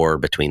rapport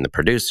between the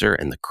producer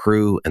and the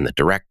crew and the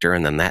director,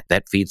 and then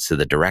that feeds to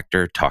the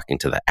director talking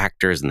to the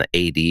actors and the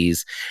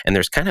ADs, and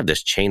there's kind of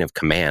this chain of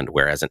command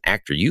where as an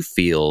actor, you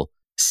feel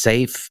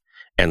safe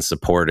and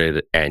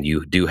supported, and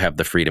you do have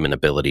the freedom and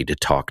ability to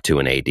talk to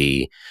an AD,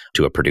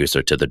 to a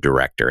producer, to the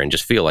director, and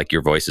just feel like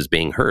your voice is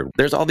being heard.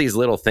 There's all these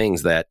little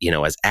things that,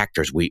 as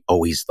actors, we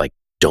always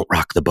don't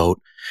rock the boat.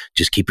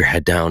 Just keep your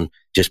head down.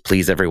 Just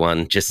please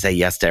everyone. Just say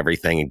yes to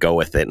everything and go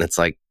with it. And it's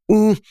like,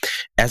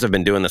 as I've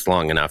been doing this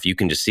long enough, you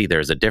can just see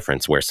there's a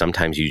difference where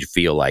sometimes you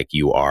feel like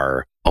you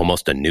are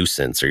almost a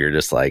nuisance or you're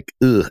just like,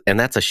 ugh. And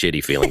that's a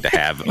shitty feeling to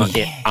have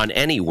on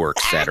any work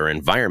set or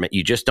environment.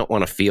 You just don't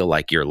want to feel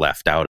like you're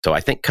left out. So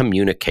I think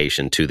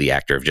communication to the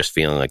actor of just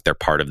feeling like they're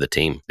part of the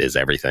team is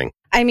everything.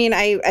 I mean,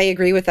 I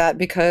agree with that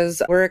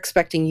because we're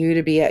expecting you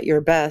to be at your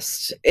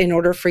best. In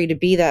order for you to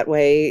be that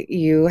way,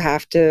 you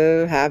have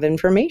to have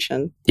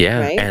information. Yeah.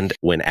 Right? And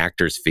when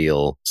actors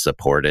feel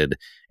supported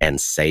and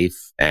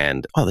safe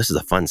and, this is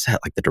a fun set,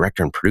 like the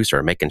director and producer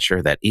are making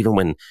sure that even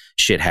when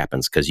shit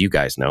happens, because you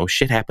guys know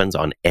shit happens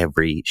on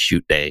every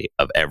shoot day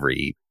of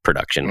every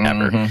production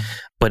ever,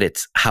 but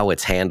it's how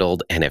it's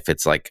handled. And if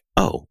it's like,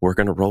 we're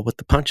going to roll with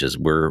the punches,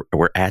 we're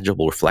agile,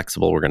 we're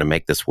flexible, we're going to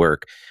make this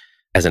work.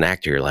 As an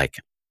actor, you're like,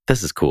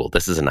 this is cool.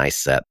 This is a nice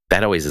set.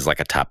 That always is like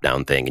a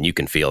top-down thing, and you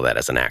can feel that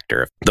as an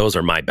actor. Those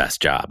are my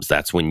best jobs.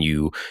 That's when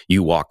you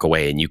walk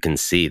away and you can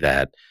see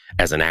that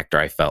as an actor,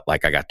 I felt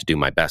like I got to do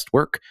my best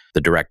work.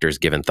 The director's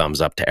giving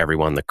thumbs up to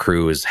everyone. The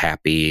crew is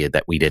happy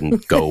that we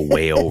didn't go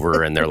way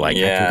over, and they're like, I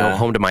can go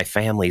home to my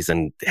families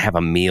and have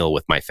a meal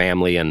with my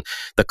family. And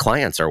the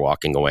clients are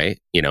walking away,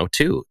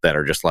 too, that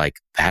are just like,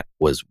 that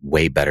was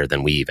way better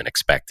than we even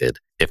expected.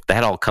 If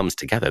that all comes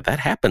together, that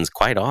happens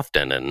quite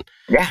often. And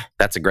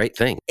that's a great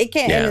thing. It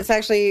can. And it's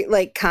actually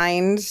like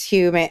kind,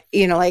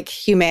 like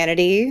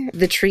humanity.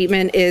 The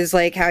treatment is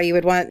like how you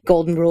would want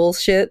golden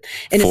rules shit.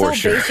 And it's all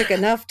basic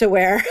enough to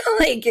where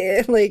like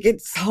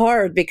it's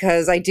hard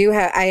because I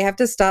have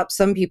to stop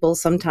some people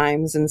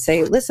sometimes and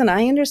say, listen,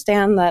 I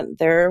understand that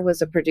there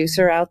was a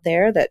producer out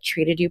there that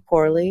treated you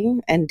poorly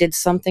and did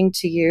something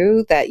to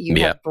you that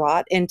you have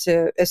brought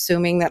into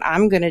assuming that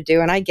I'm going to do.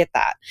 And I get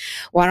that.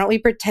 Why don't we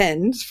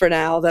pretend for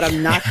now that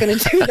I'm not going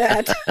to do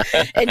that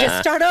and just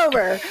start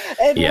over?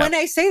 And when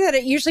I say that,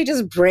 it usually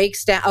just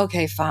breaks down.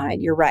 Okay,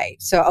 fine. You're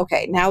right. So,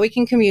 okay, now we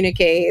can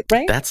communicate,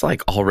 right? That's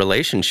like all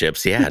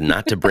relationships. Yeah.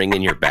 Not to bring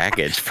in your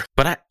baggage.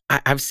 But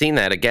I've seen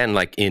that again,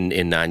 like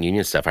in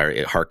non-union stuff,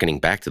 hearkening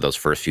back to those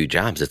first few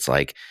jobs. It's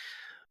like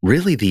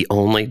really the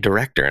only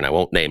director, and I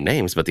won't name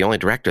names, but the only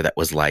director that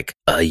was like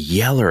a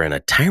yeller and a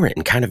tyrant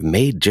and kind of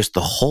made just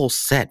the whole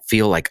set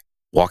feel like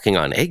walking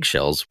on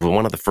eggshells was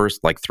one of the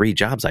first 3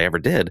 jobs I ever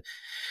did.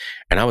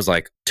 And I was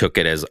like, took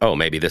it as,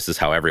 maybe this is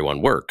how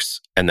everyone works.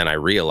 And then I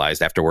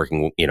realized after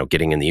working,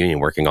 getting in the union,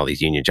 working all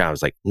these union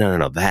jobs, like,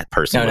 no, that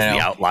person was the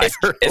outlier.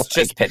 It's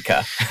just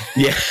Pitka.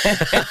 Yeah.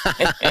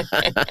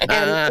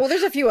 And,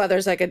 there's a few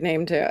others I could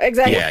name too.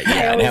 Exactly.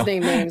 I always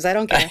name names. I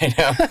don't care. I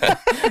know.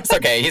 It's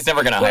okay. He's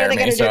never going to hire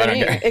me, so I don't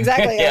care.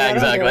 Exactly. Yeah,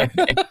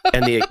 exactly.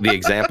 And the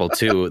example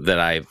too that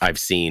I've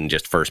seen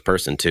just first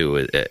person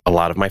too, a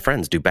lot of my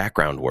friends do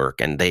background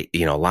work, and they,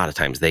 a lot of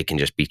times they can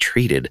just be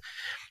treated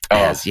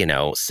as,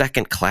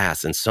 second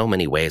class in so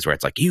many ways where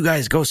it's like, you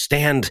guys go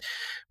stand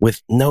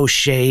with no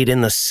shade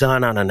in the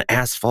sun on an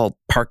asphalt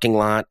parking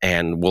lot,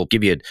 and we'll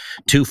give you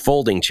 2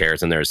 folding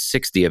chairs, and there's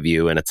 60 of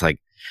you, and it's like,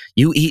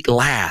 you eat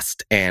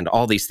last, and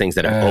all these things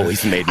that have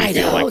always made me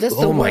feel like,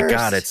 oh my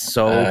God, it's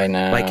so,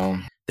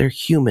 like, they're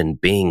human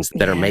beings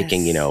that are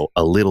making,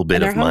 a little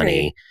bit of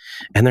money,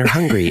 and they're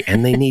hungry,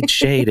 and they need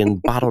shade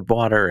and bottled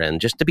water, and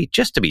just to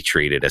be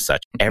treated as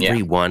such.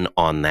 Everyone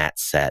on that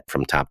set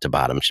from top to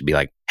bottom should be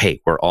like, hey,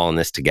 we're all in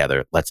this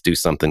together. Let's do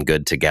something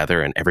good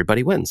together, and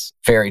everybody wins.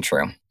 Very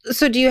true.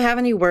 So do you have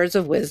any words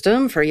of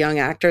wisdom for young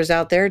actors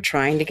out there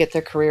trying to get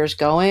their careers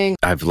going?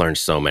 I've learned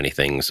so many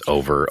things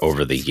over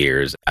the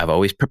years. I've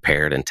always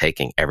prepared and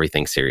taking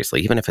everything seriously,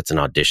 even if it's an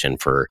audition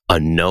for a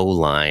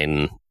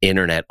no-line,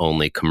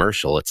 internet-only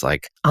commercial. It's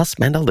like, I'll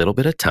spend a little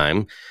bit of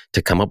time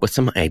to come up with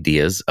some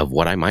ideas of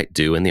what I might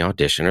do in the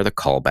audition or the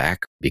callback,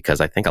 because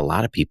I think a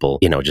lot of people,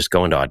 just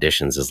going to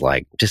auditions is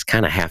like just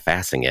kind of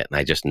half-assing it. And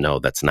I just know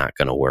that's not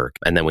going to work.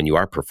 And then when you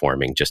are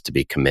performing, just to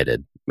be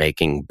committed,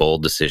 making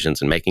bold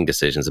decisions and making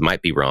decisions that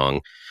might be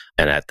wrong.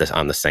 And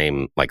on the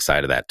same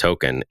side of that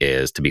token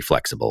is to be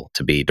flexible,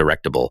 to be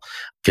directable,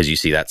 because you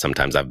see that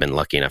sometimes. I've been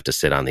lucky enough to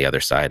sit on the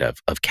other side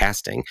of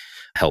casting,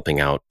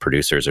 helping out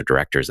producers or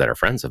directors that are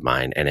friends of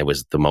mine, and it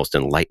was the most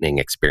enlightening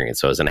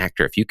experience. So as an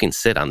actor, if you can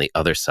sit on the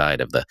other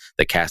side of the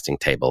casting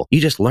table, you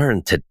just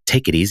learn to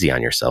take it easy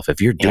on yourself. If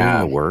you're doing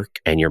the work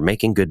and you're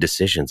making good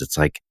decisions, it's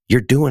like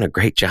you're doing a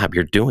great job.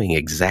 You're doing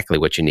exactly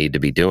what you need to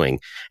be doing,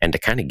 and to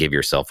kind of give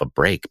yourself a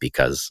break,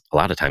 because a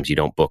lot of times you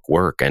don't book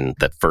work, and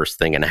the first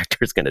thing an actor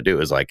is going to do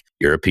is like,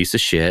 you're a piece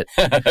of shit.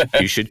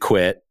 You should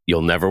quit.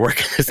 You'll never work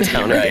in this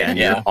town again.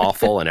 You're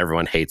awful, and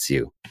everyone hates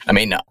you. I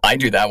mean, I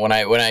do that when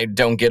I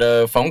don't get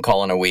a phone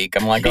call in a week.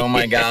 I'm like, oh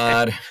my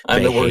God,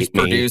 I'm the worst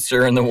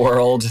producer in the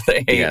world.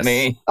 They hate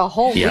me. A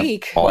whole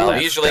week.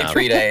 Well, usually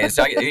 3 days.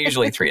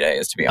 Usually 3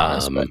 days, to be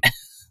honest. But.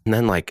 And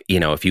then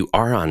if you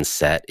are on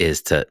set,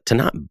 is to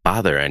not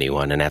bother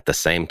anyone, and at the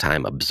same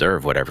time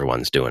observe what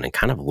everyone's doing and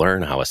kind of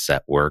learn how a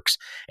set works,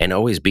 and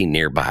always be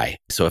nearby.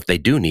 So if they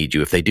do need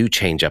you, if they do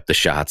change up the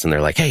shots and they're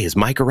like, hey, is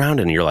Mike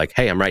around? And you're like,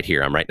 hey, I'm right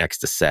here. I'm right next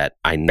to set.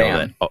 I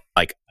know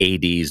that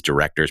ADs,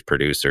 directors,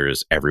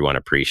 producers, everyone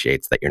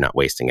appreciates that you're not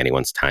wasting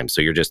anyone's time. So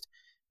you're just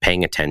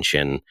paying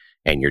attention,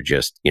 and you're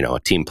just, a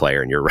team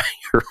player, and you're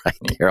right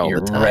there all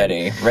the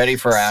time. Ready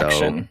for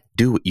action. So,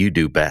 do what you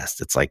do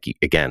best. It's like,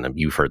 again,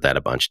 you've heard that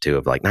a bunch too,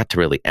 of like, not to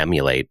really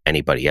emulate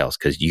anybody else,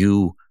 because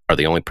you are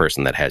the only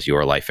person that has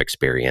your life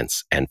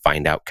experience, and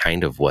find out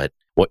kind of what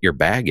your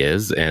bag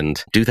is,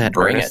 and do that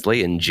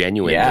earnestly and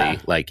genuinely,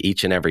 like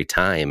each and every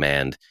time.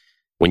 And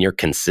when you're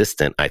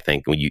consistent, I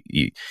think when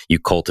you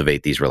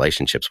cultivate these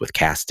relationships with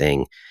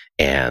casting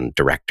and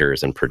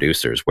directors and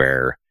producers,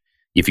 where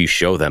if you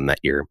show them that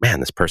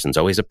this person's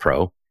always a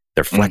pro,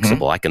 they're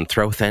flexible. I can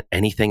throw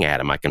anything at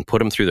them. I can put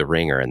them through the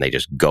ringer, and they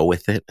just go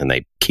with it, and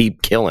they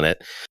keep killing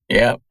it.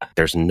 Yeah.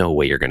 There's no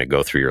way you're going to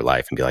go through your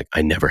life and be like,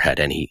 I never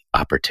had any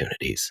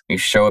opportunities. You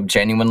show up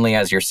genuinely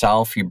as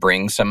yourself. You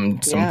bring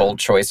some bold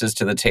choices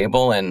to the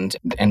table, and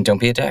don't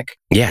be a dick.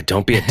 Yeah,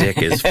 don't be a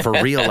dick is for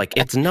real. Like,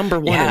 it's number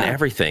one in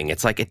everything.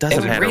 It's like, it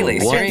doesn't matter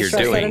what you're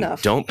doing.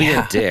 Don't be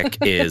a dick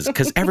is,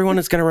 because everyone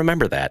is going to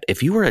remember that.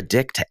 If you were a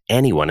dick to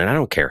anyone, and I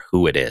don't care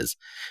who it is,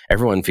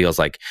 everyone feels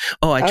like,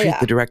 I treat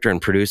the director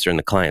and producer and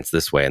the clients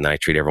this way, and then I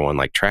treat everyone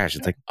like trash.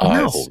 It's like,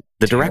 no.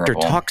 The director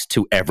talks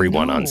to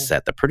everyone on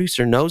set. The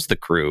producer knows the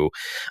crew.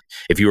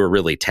 If you were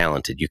really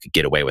talented, you could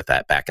get away with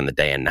that back in the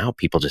day. And now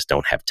people just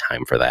don't have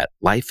time for that.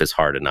 Life is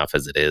hard enough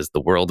as it is.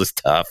 The world is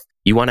tough.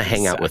 You want to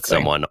hang out with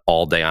someone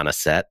all day on a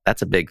set?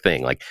 That's a big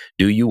thing. Like,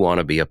 do you want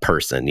to be a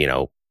person,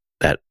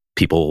 that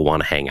people will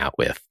want to hang out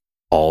with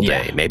all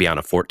day? Yeah. Maybe on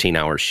a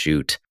 14-hour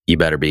shoot, you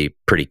better be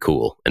pretty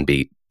cool and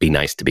be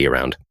nice to be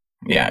around.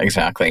 Yeah,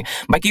 exactly.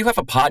 Mike, you have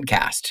a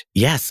podcast.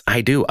 Yes,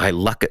 I do.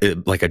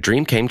 Like a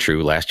dream came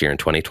true last year in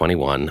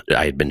 2021.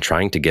 I had been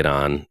trying to get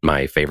on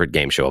my favorite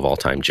game show of all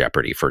time,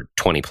 Jeopardy, for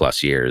 20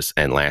 plus years.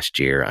 And last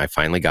year, I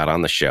finally got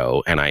on the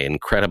show, and I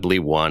incredibly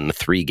won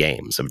 3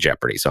 games of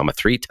Jeopardy. So I'm a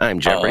 3-time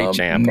Jeopardy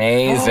champ.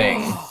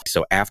 Amazing.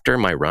 So after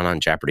my run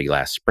on Jeopardy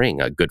last spring,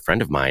 a good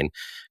friend of mine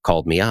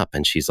called me up,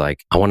 and she's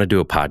like, I want to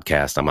do a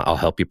podcast. I'll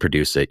help you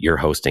produce it. You're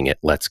hosting it.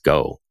 Let's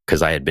go.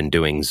 Because I had been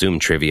doing Zoom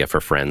trivia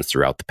for friends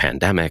throughout the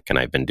pandemic, and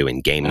I've been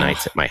doing game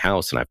nights at my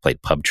house, and I've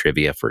played pub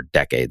trivia for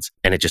decades.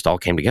 And it just all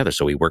came together.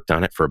 So we worked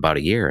on it for about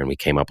a year, and we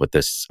came up with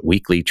this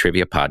weekly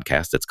trivia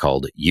podcast. It's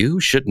called You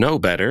Should Know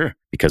Better,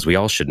 because we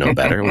all should know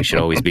better, and we should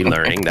always be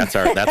learning. That's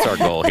our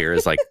goal here,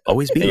 is like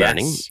always be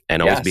learning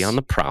and always be on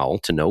the prowl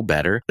to know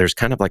better. There's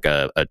kind of like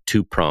a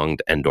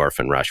 2-pronged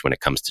endorphin rush when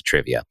it comes to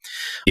trivia.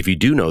 If you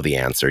do know the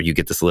answer, you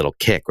get this little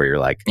kick where you're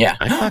like,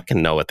 I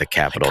fucking know what the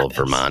capital of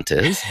Vermont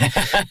is.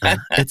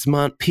 It's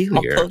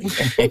Montpelier.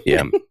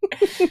 Yeah.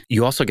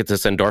 You also get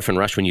this endorphin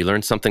rush when you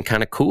learn something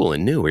kind of cool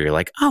and new, where you're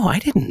like, I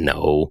didn't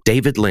know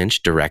David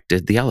Lynch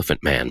directed The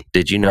Elephant Man.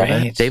 Did you know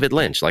that? David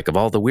Lynch, like, of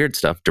all the weird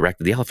stuff,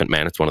 directed The Elephant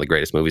Man. It's one of the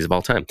greatest movies of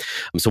all time.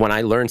 So when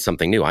I learn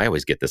something new, I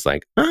always get this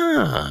like,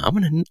 I'm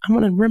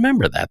gonna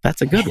remember that.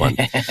 That's a good one.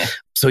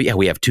 So yeah,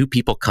 we have 2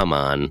 people come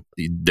on.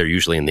 They're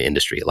usually in the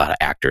industry, a lot of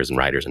actors and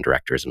writers and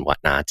directors and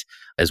whatnot,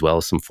 as well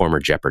as some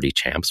former Jeopardy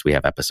champs. We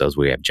have episodes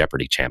where we have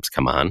Jeopardy champs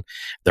come on.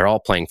 They're all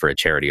playing for a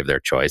charity of their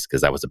choice, because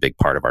that was a big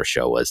part of our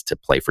show, was to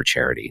play for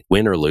charity.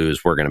 Win or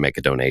lose, we're going to make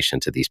a donation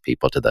to these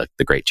people, to the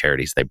great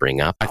charities they bring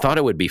up. I thought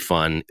it would be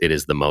fun. It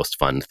is the most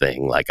fun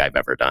thing like I've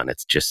ever done.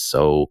 It's just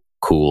so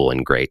cool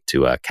and great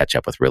to catch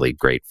up with really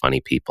great, funny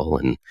people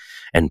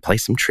and play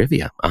some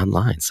trivia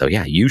online. So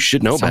yeah, you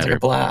should know better. Like a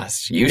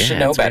blast. You should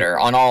know better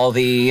on all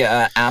the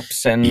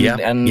apps and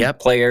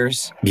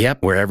players.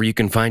 Yep, wherever you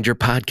can find your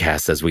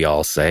podcasts, as we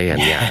all say. And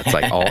yeah, it's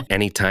like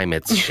anytime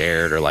it's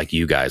shared, or like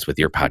you guys with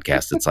your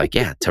podcast, it's like,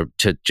 yeah,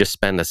 to just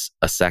spend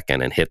a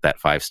second and hit that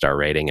 5-star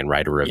rating and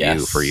write a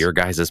review for your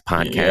guys'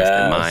 podcast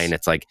and mine.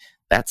 It's like,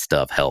 that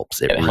stuff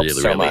helps. It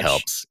really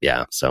helps.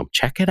 Yeah. So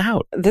check it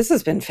out. This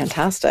has been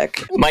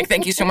fantastic. Mike,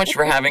 thank you so much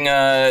for having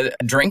a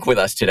drink with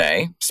us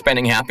today,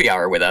 spending happy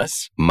hour with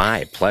us.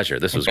 My pleasure.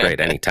 This was great.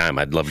 Anytime.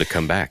 I'd love to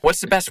come back.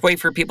 What's the best way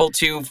for people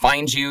to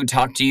find you,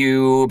 talk to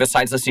you,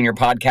 besides listening to your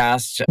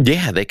podcast?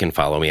 Yeah, they can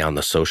follow me on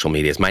the social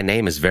medias. My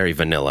name is very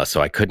vanilla,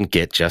 so I couldn't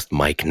get just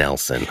Mike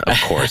Nelson.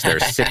 Of course,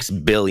 there's 6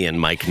 billion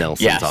Mike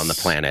Nelsons on the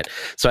planet.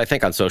 So I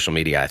think on social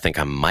media, I think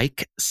I'm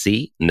Mike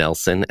C.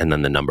 Nelson and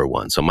then the number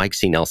 1. So Mike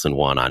C. Nelson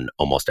 1 on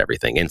almost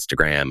everything.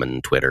 Instagram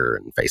and Twitter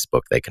and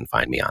Facebook, they can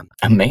find me on.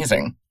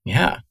 Amazing.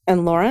 Yeah.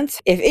 And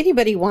Lawrence, if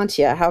anybody wants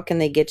you, how can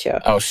they get you?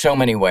 Oh, so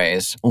many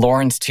ways.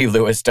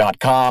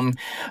 LawrenceTLewis.com.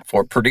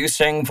 For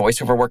producing,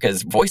 voiceover work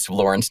is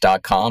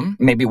voiceoflawrence.com.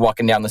 Maybe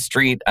walking down the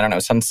street, I don't know,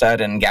 Sunset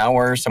and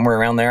Gower, somewhere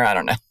around there. I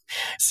don't know.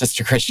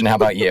 Sister Christian, how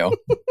about you?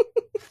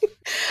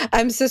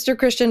 I'm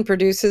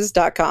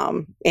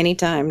SisterChristianProduces.com.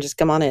 Anytime, just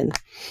come on in.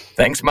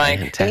 Thanks, Mike.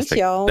 Fantastic. Thanks,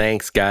 y'all.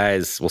 Thanks,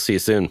 guys. We'll see you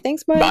soon.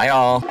 Thanks, Mike. Bye,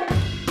 all.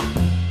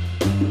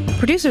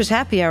 Producers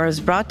Happy Hour is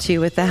brought to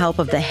you with the help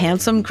of the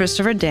handsome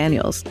Christopher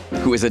Daniels,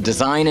 who is a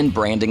design and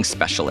branding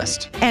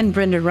specialist, and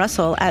Brendan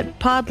Russell at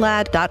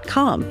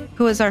podlad.com,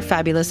 who is our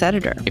fabulous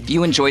editor. If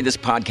you enjoyed this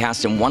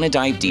podcast and want to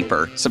dive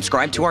deeper,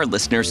 subscribe to our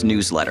listeners'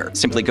 newsletter.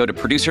 Simply go to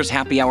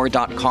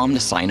producershappyhour.com to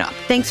sign up.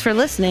 Thanks for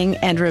listening,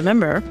 and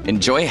remember,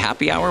 enjoy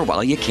happy hour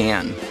while you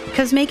can.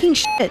 Because making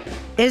shit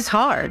is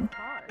hard.